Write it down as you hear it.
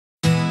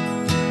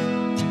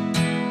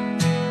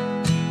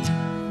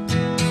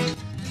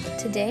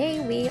today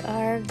we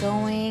are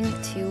going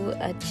to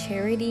a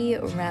charity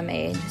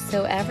rummage.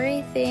 So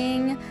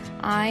everything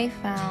I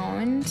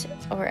found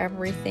or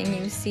everything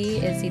you see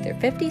is either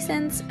 50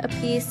 cents a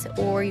piece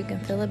or you can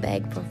fill a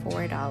bag for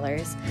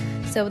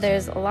 $4. So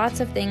there's lots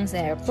of things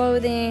there: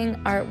 clothing,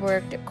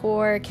 artwork,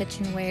 decor,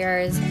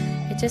 kitchenwares.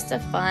 It's just a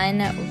fun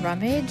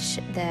rummage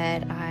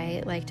that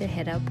I like to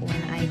hit up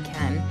when I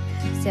can.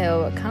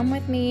 So come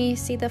with me,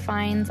 see the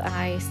finds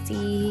I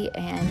see,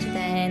 and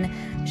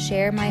then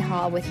share my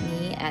haul with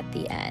me at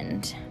the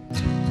end.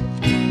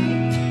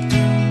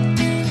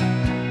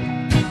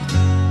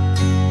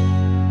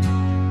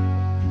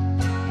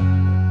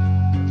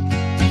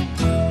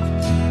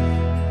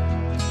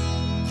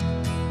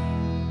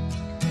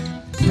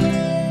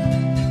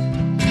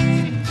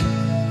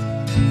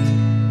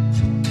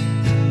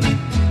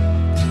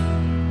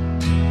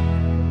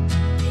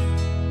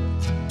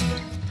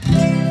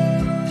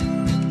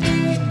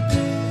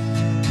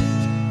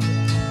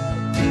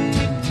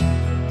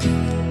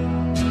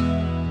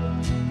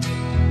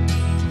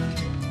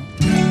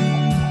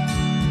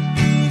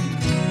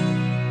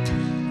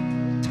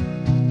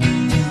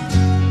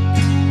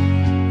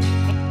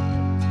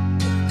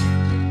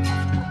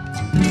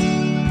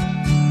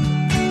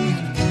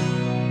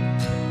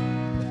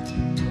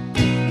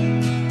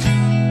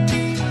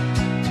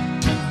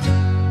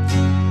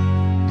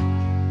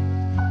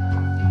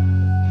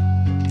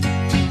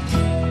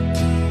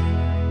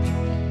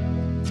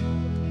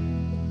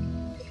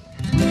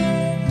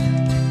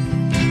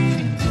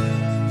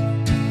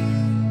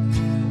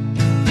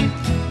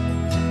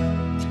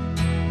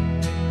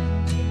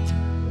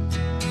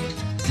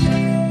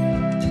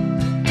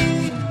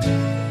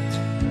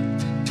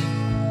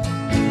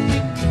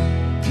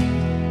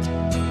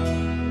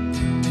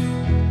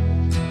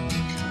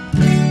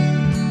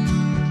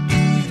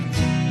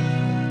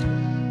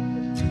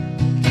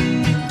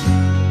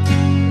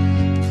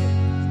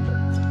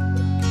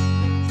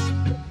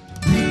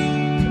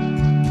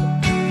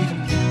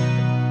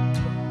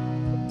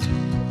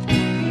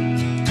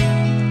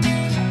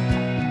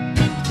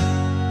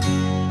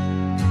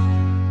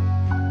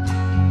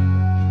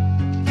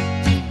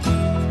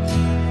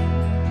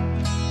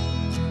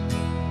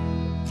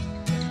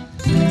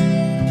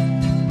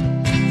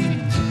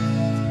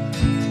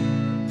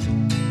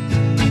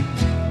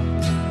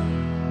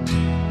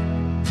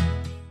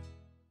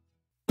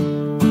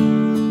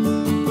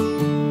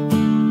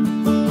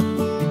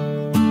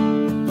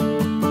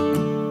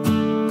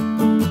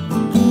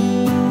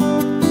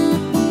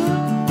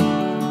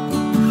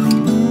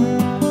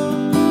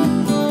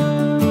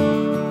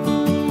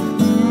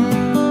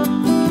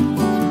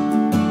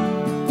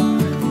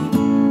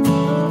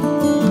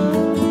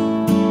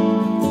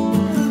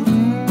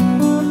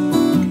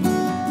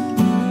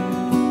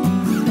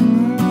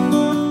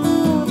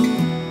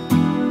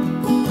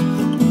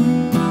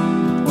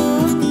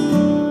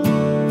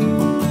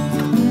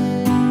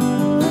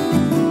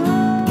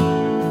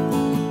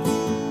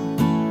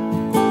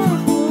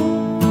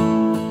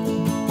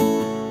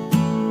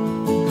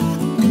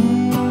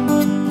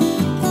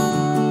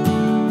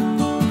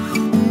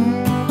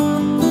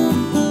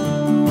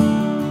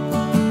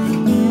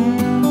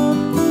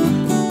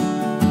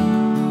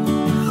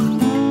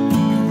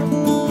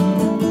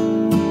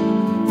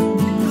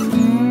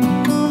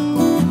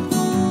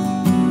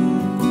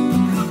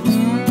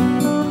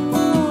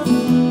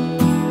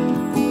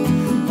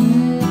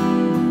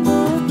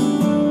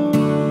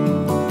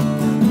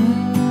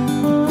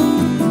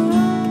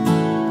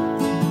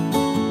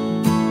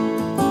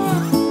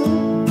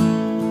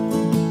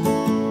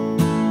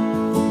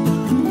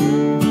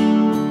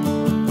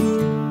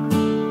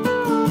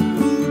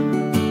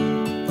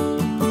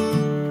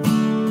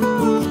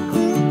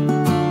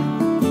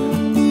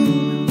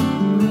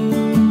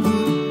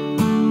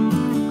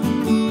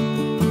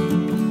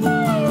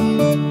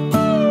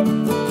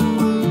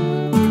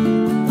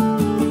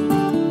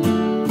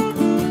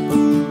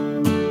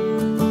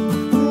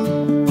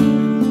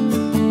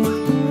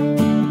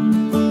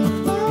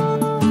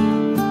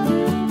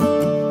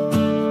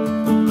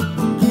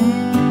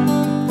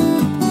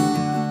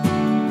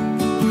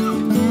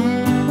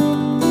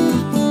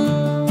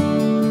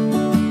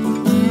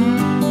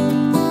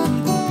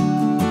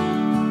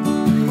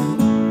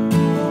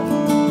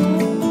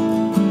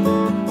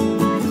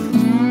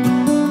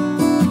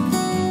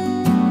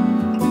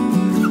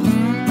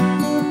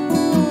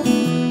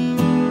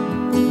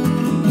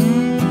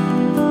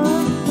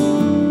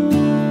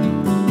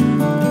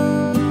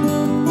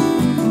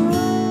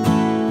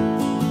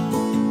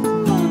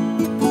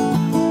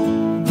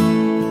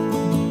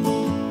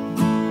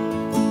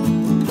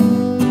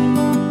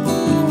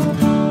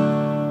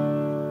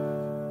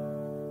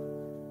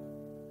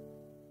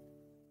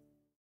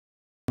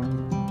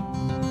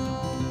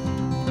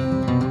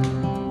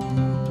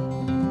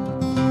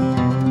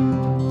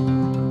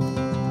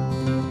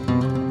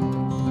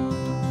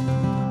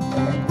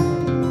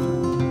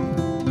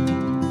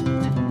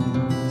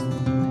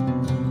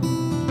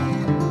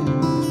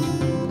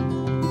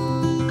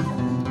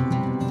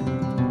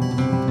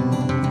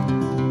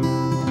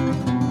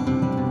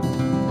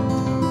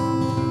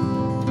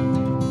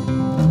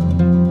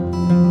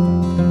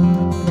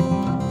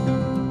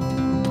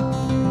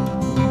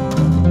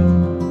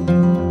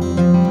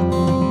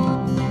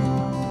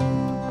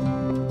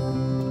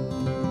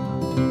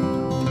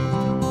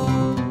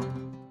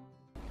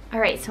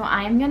 Alright, so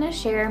I'm gonna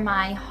share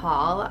my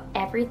haul.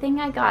 Everything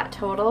I got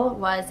total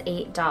was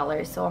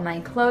 $8. So all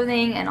my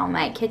clothing and all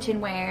my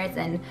kitchenwares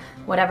and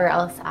whatever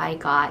else I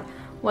got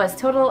was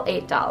total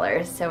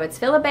 $8. So it's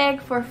fill a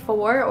bag for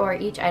 4, or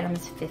each item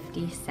is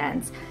 50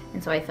 cents.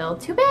 And so I filled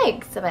 2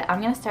 bags. So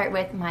I'm gonna start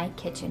with my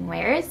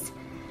kitchenwares.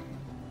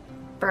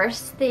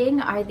 First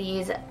thing are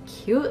these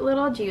cute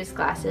little juice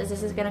glasses.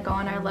 This is gonna go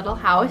in our little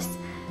house.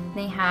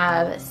 They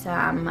have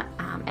some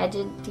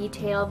edged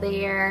detail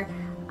there,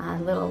 a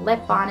little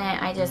lip on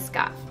it. I just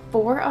got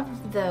 4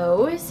 of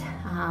those.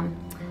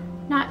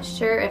 Not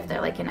sure if they're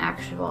like an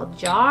actual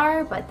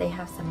jar, but they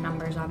have some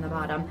numbers on the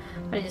bottom.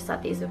 But I just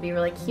thought these would be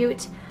really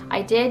cute.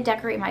 I did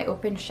decorate my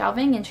open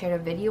shelving and shared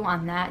a video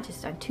on that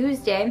just on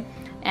Tuesday.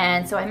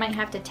 And so I might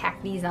have to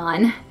tack these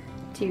on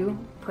to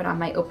put on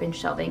my open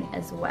shelving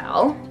as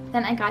well.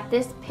 Then I got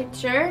this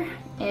pitcher.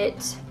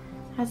 It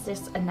has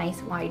just a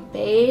nice wide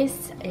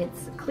base.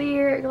 It's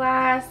clear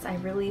glass. I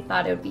really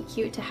thought it would be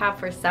cute to have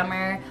for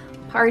summer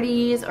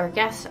parties or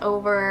guests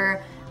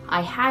over.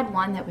 I had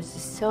one that was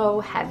just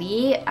so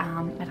heavy,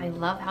 but I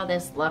love how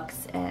this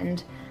looks,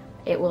 and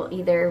it will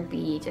either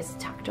be just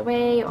tucked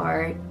away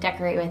or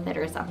decorate with it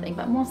or something,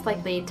 but most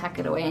likely tuck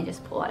it away and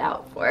just pull it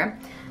out for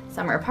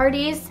summer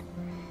parties.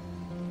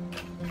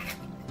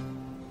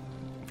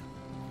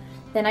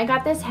 Then I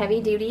got this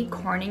heavy duty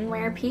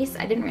Corningware piece.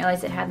 I didn't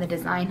realize it had the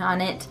design on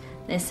it,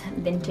 this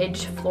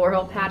vintage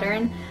floral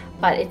pattern,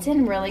 but it's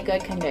in really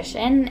good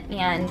condition,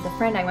 and the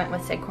friend I went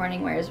with said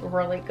Corningware is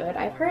really good.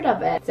 I've heard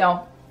of it.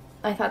 So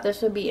I thought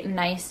this would be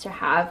nice to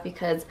have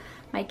because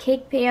my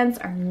cake pans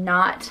are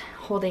not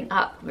holding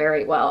up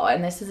very well,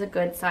 and this is a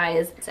good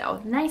size.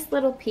 So nice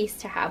little piece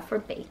to have for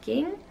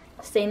baking.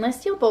 Stainless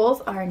steel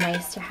bowls are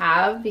nice to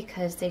have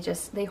because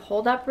they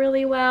hold up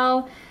really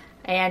well,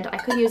 and I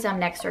could use them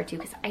next door too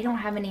because I don't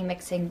have any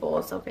mixing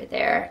bowls over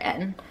there,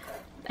 and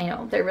I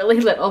know they're really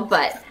little,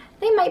 but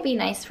they might be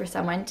nice for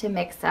someone to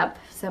mix up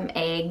some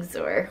eggs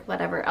or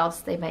whatever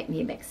else they might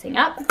be mixing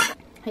up.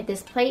 Okay,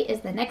 this plate is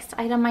the next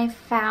item I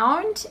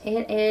found.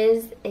 It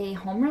is a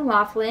Homer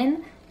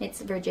Laughlin.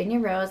 It's Virginia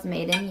Rose,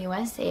 made in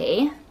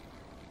USA.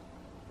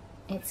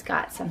 It's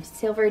got some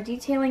silver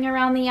detailing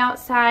around the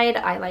outside.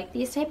 I like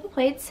these type of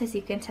plates, as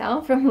you can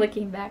tell from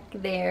looking back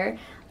there.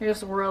 They're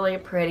just really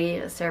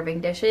pretty serving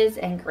dishes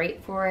and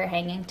great for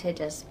hanging to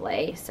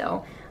display.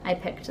 So I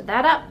picked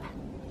that up.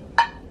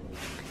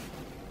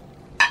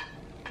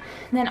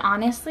 Then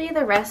honestly,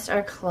 the rest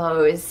are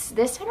clothes.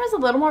 This time was a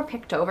little more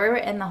picked over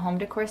in the home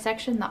decor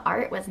section. The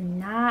art was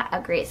not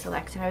a great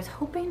selection. I was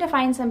hoping to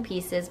find some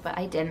pieces, but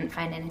I didn't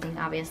find anything,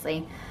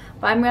 obviously.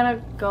 But I'm gonna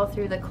go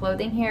through the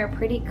clothing here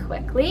pretty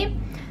quickly.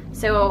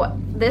 So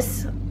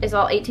this is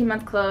all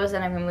 18-month clothes,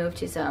 and I'm gonna move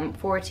to some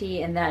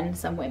 40 and then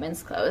some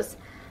women's clothes.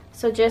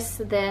 So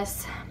just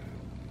this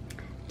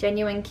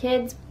Genuine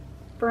Kids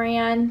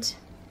brand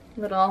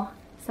little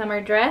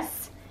summer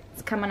dress.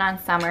 It's coming on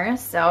summer,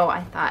 so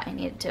I thought I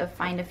needed to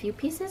find a few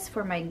pieces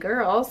for my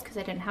girls because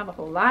I didn't have a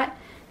whole lot.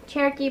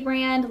 Cherokee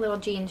brand, little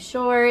jean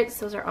shorts.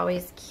 Those are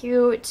always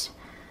cute.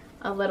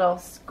 A little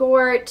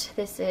skirt.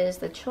 This is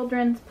the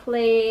Children's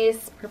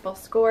Place, purple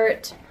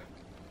skirt.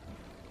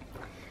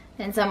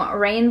 And some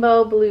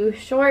rainbow blue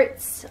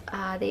shorts.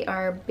 They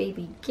are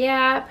Baby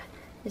Gap.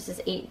 This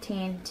is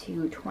 18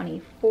 to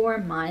 24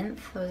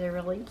 month. Those are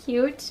really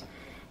cute.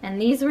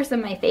 And these were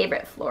some of my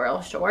favorite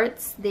floral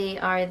shorts. They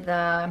are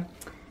the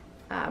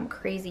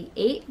Crazy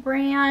 8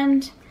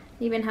 brand.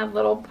 They even have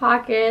little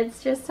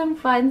pockets. Just some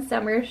fun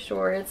summer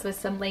shorts with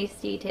some lace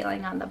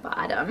detailing on the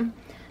bottom.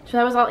 So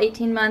that was all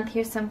 18 month.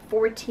 Here's some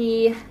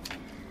 40.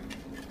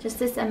 Just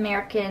this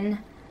American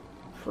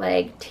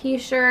flag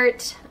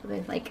t-shirt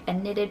with like a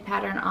knitted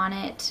pattern on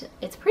it.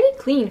 It's pretty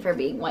clean for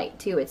being white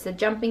too. It's the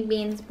Jumping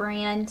Beans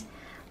brand.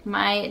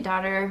 My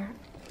daughter,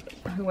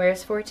 who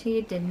wears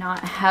 40, did not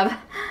have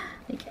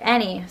like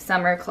any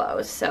summer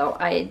clothes, so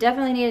I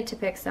definitely needed to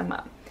pick some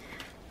up.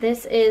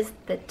 This is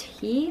the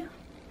T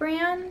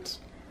brand,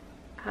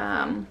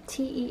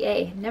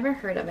 TEA, never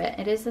heard of it.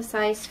 It is a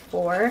size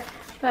 4,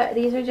 but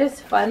these are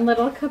just fun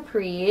little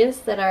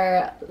capris that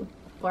are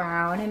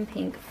brown and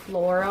pink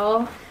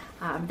floral.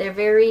 They're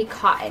very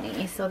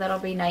cottony, so that'll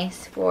be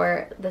nice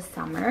for the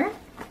summer.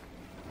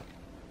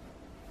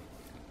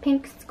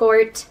 Pink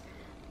skirt,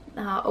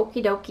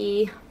 Okie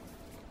Dokie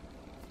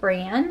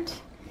brand.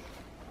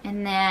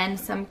 And then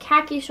some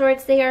khaki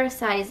shorts. They are a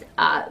size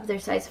up. They're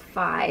size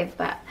 5,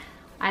 but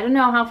I don't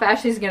know how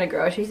fast she's gonna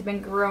grow. She's been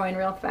growing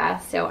real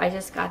fast, so I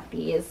just got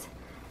these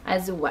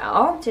as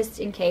well, just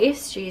in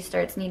case she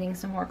starts needing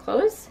some more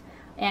clothes.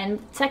 And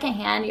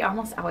secondhand, you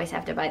almost always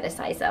have to buy the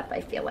size up, I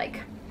feel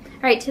like.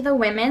 All right, to the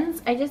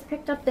women's, I just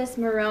picked up this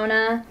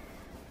Merona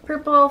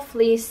purple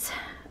fleece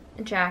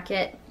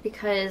jacket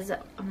because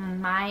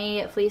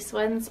my fleece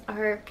ones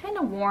are kind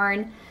of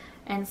worn,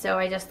 and so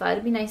I just thought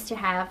it'd be nice to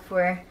have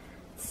for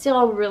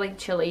still really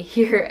chilly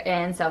here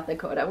in South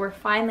Dakota. We're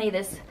finally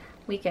this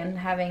weekend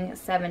having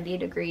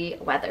 70-degree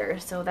weather,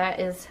 so that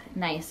is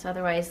nice.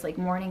 Otherwise, like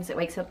mornings it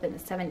wakes up in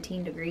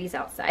 17 degrees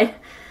outside.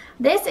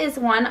 This is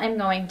one I'm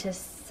going to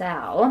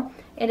sell.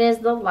 It is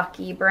the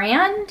Lucky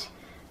brand.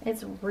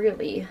 It's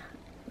really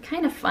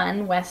kind of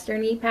fun,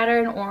 western-y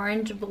pattern,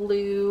 orange,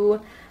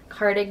 blue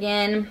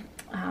cardigan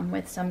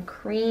with some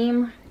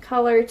cream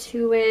color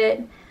to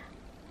it.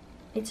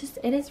 It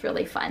is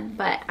really fun,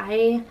 but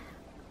I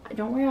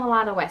don't wear a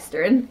lot of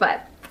western,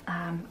 but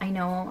I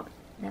know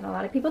that a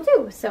lot of people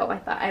do, so I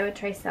thought I would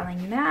try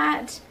selling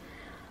that.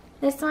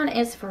 This one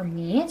is for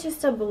me. It's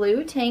just a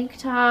blue tank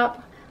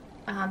top.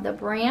 The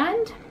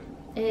brand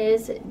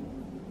is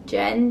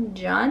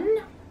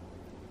Genjun,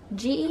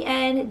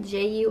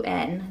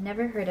 Genjun.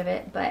 Never heard of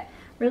it, but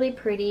really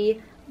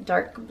pretty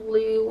dark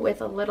blue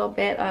with a little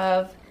bit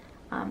of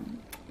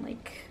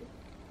like,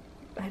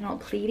 I don't know,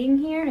 pleating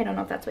here. I don't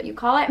know if that's what you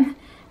call it.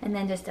 And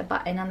then just a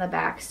button on the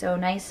back. So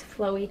nice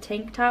flowy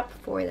tank top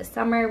for the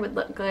summer. Would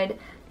look good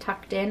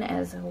tucked in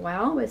as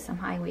well with some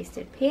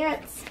high-waisted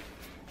pants.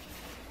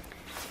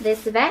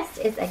 This vest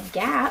is a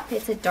Gap.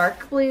 It's a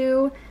dark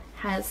blue.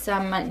 Has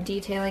some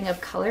detailing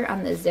of color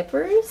on the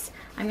zippers.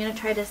 I'm going to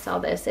try to sell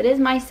this. It is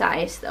my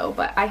size though,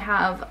 but I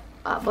have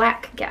a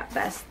black Gap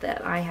vest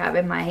that I have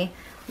in my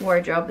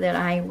wardrobe that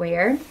I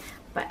wear.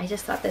 But I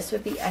just thought this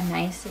would be a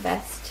nice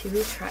vest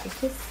to try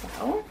to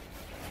sell.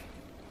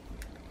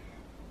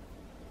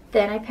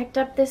 Then I picked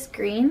up this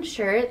green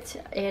shirt.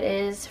 It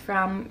is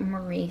from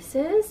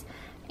Maurice's,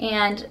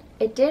 and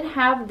it did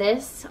have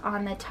this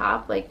on the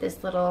top, like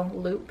this little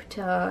loop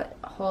to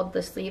hold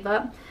the sleeve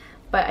up,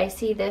 but I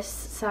see this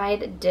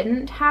side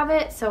didn't have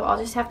it, so I'll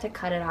just have to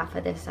cut it off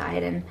of this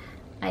side, and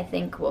I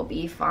think we'll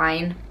be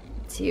fine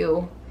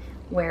to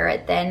wear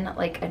it then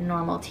like a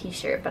normal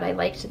t-shirt. But I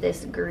liked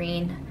this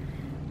green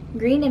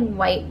and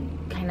white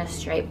kind of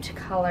striped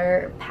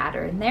color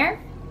pattern there.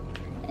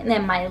 And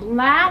then my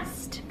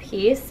last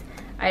piece,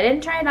 I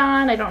didn't try it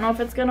on, I don't know if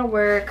it's gonna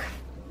work,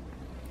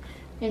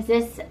 is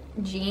this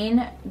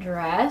jean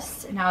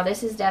dress. Now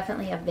this is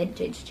definitely a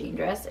vintage jean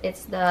dress.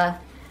 It's the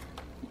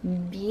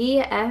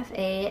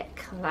BFA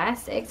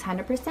Classics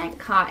 100%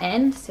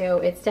 cotton, so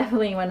it's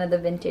definitely one of the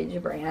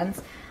vintage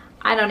brands.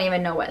 I don't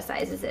even know what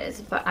sizes it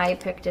is, but I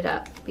picked it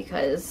up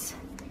because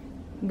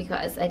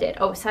I did.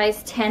 Oh,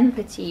 size 10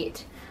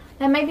 petite.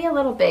 That might be a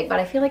little big, but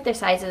I feel like their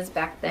sizes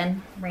back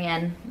then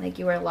ran like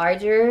you were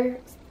larger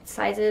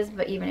sizes,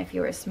 but even if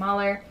you were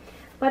smaller.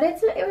 But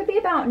it would be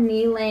about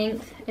knee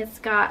length. It's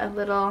got a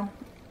little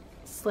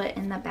slit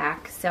in the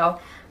back, so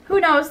who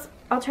knows?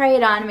 I'll try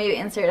it on, maybe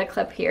insert a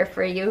clip here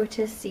for you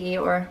to see,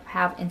 or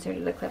have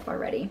inserted a clip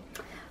already.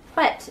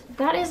 But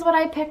that is what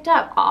I picked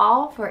up,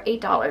 all for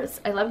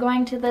 $8. I love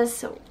going to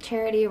this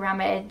charity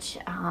rummage.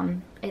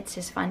 It's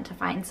just fun to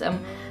find some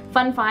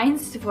fun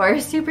finds for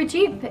super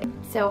cheap.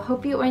 So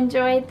hope you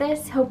enjoyed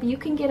this. Hope you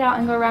can get out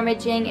and go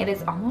rummaging. It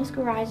is almost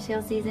garage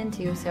sale season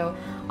too, so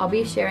I'll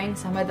be sharing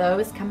some of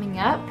those coming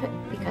up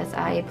because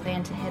I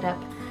plan to hit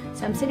up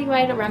some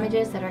citywide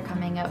rummages that are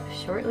coming up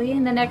shortly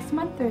in the next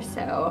month or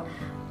so.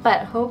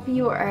 But hope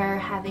you are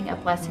having a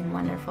blessed and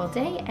wonderful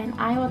day, and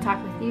I will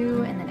talk with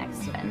you in the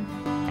next one.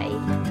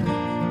 Bye.